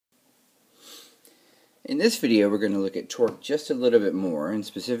In this video, we're going to look at torque just a little bit more, and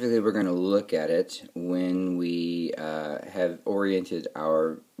specifically we're going to look at it when we have oriented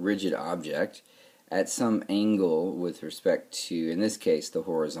our rigid object at some angle with respect to, in this case, the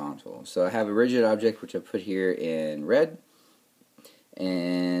horizontal. So I have a rigid object which I put here in red,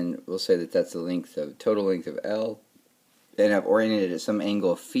 and we'll say that that's the length of total length of L, and I've oriented it at some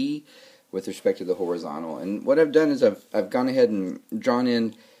angle phi with respect to the horizontal. And what I've done is I've gone ahead and drawn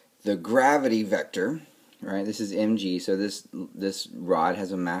in the gravity vector. Right, this is mg, so this rod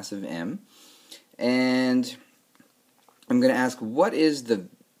has a mass of m, and I'm going to ask, what is the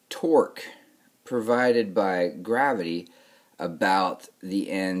torque provided by gravity about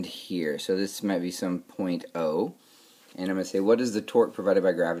the end here? So this might be some point O, and I'm going to say, what is the torque provided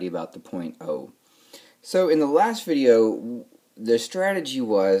by gravity about the point O? So in the last video, the strategy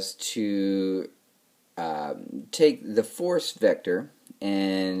was to take the force vector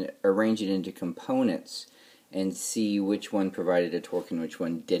and arrange it into components and see which one provided a torque and which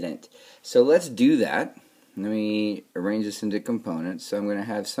one didn't. So let's do that. Let me arrange this into components. So I'm going to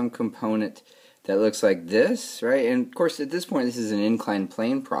have some component that looks like this, right? And of course at this point this is an inclined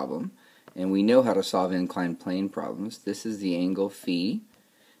plane problem, and we know how to solve inclined plane problems. This is the angle phi,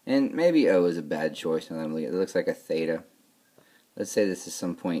 and maybe O is a bad choice. Now it looks like a theta. Let's say this is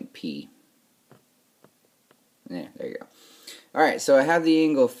some point P. Yeah, there you go. Alright, so I have the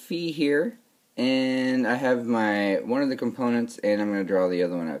angle phi here, and I have my one of the components, and I'm going to draw the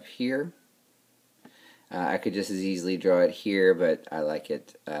other one up here. I could just as easily draw it here, but I like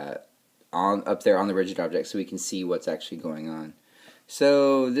it up there on the rigid object so we can see what's actually going on.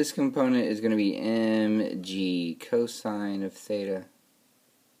 So this component is going to be mg cosine of theta,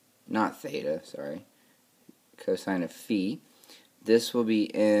 not theta, sorry, cosine of phi. This will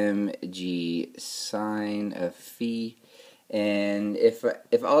be mg sine of phi. And if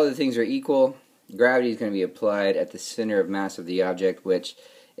all of the things are equal, gravity is going to be applied at the center of mass of the object, which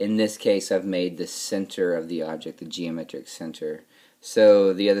in this case I've made the center of the object, the geometric center.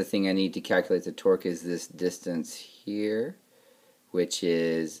 So the other thing I need to calculate the torque is this distance here, which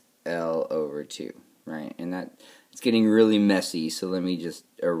is L over 2, right? And it's getting really messy, so let me just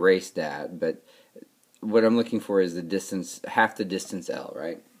erase that. But what I'm looking for is the distance, half the distance L,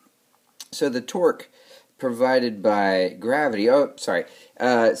 right? So the torque provided by gravity, so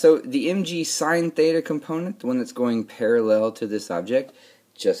the mg sine theta component, the one that's going parallel to this object,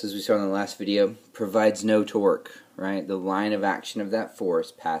 just as we saw in the last video, provides no torque, right? The line of action of that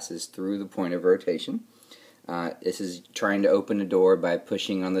force passes through the point of rotation. This is trying to open a door by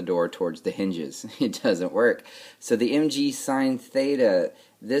pushing on the door towards the hinges. It doesn't work. So the mg sine theta,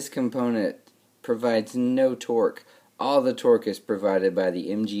 this component, provides no torque. All the torque is provided by the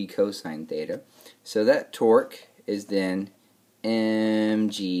mg cosine theta. So that torque is then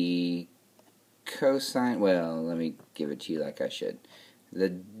mg cosine, well, let me give it to you like I should.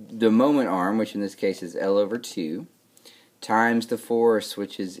 The moment arm, which in this case is L over 2, times the force,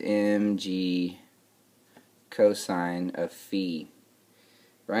 which is mg cosine of phi.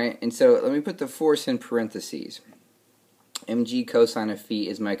 Right? And so let me put the force in parentheses. Mg cosine of phi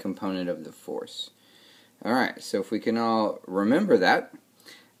is my component of the force. Alright, so if we can all remember that,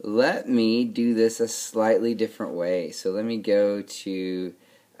 let me do this a slightly different way. So let me go to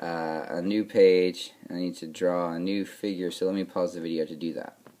a new page. I need to draw a new figure, so let me pause the video to do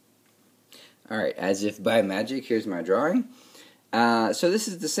that. Alright, as if by magic, here's my drawing. So this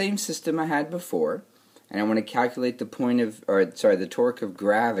is the same system I had before, and I want to calculate the the torque of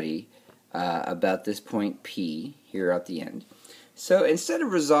gravity about this point P here at the end. So instead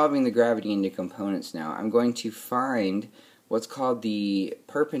of resolving the gravity into components now, I'm going to find what's called the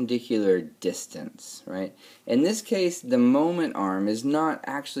perpendicular distance, right? In this case, the moment arm is not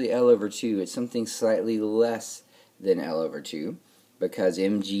actually L over 2, it's something slightly less than L over 2, because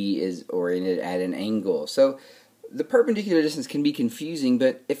mg is oriented at an angle. So the perpendicular distance can be confusing,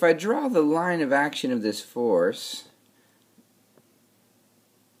 but if I draw the line of action of this force,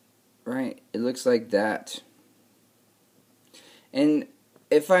 right, it looks like that. And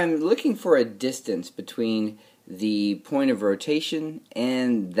if I'm looking for a distance between the point of rotation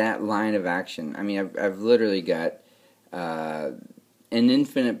and that line of action, I mean, I've literally got an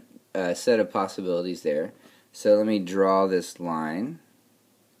infinite set of possibilities there. So let me draw this line.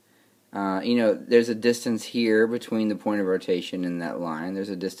 You know, there's a distance here between the point of rotation and that line. There's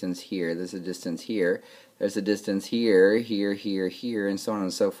a distance here. There's a distance here. There's a distance here, here, here, here, and so on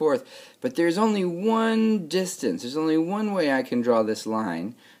and so forth. But there's only one distance. There's only one way I can draw this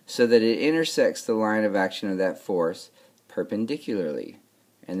line so that it intersects the line of action of that force perpendicularly.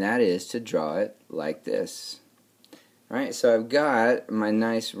 And that is to draw it like this. Alright, so I've got my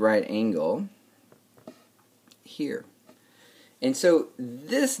nice right angle. here. And so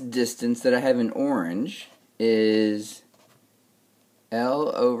this distance that I have in orange is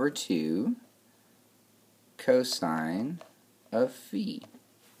L over 2 cosine of phi.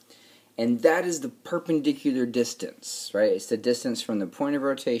 And that is the perpendicular distance, right? It's the distance from the point of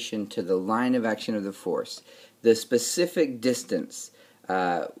rotation to the line of action of the force. The specific distance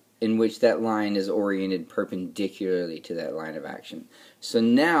in which that line is oriented perpendicularly to that line of action. So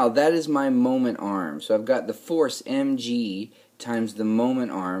now that is my moment arm. So I've got the force mg times the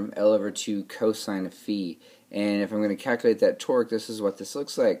moment arm, L over 2 cosine of phi. And if I'm going to calculate that torque, this is what this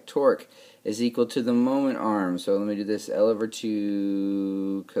looks like. Torque is equal to the moment arm. So let me do this, L over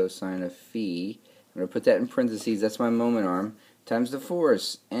 2 cosine of phi. I'm going to put that in parentheses, that's my moment arm, times the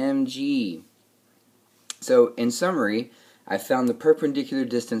force, mg. So in summary, I found the perpendicular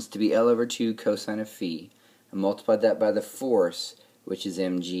distance to be L over 2 cosine of phi. I multiplied that by the force, which is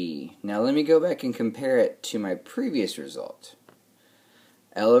mg. Now let me go back and compare it to my previous result.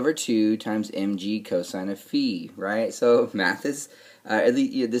 L over 2 times mg cosine of phi, right? So math is,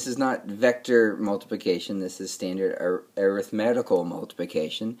 this is not vector multiplication, this is standard arithmetical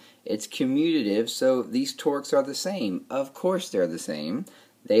multiplication. It's commutative, so these torques are the same. Of course they're the same.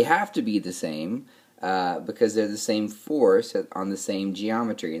 They have to be the same because they're the same force on the same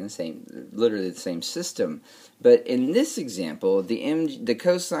geometry, in the same, literally the same system. But in this example, the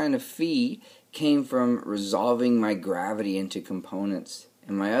cosine of phi came from resolving my gravity into components.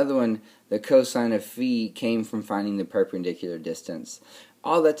 And my other one, the cosine of phi, came from finding the perpendicular distance.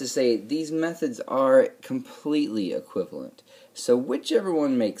 All that to say, these methods are completely equivalent. So whichever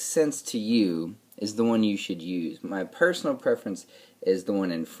one makes sense to you is the one you should use. My personal preference is the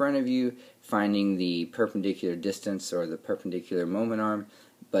one in front of you, finding the perpendicular distance or the perpendicular moment arm.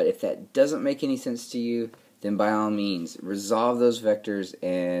 But if that doesn't make any sense to you, then by all means, resolve those vectors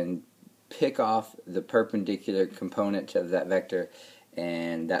and pick off the perpendicular component to that vector,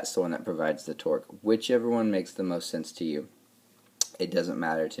 and that's the one that provides the torque. Whichever one makes the most sense to you. It doesn't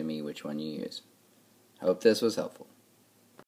matter to me which one you use. I hope this was helpful.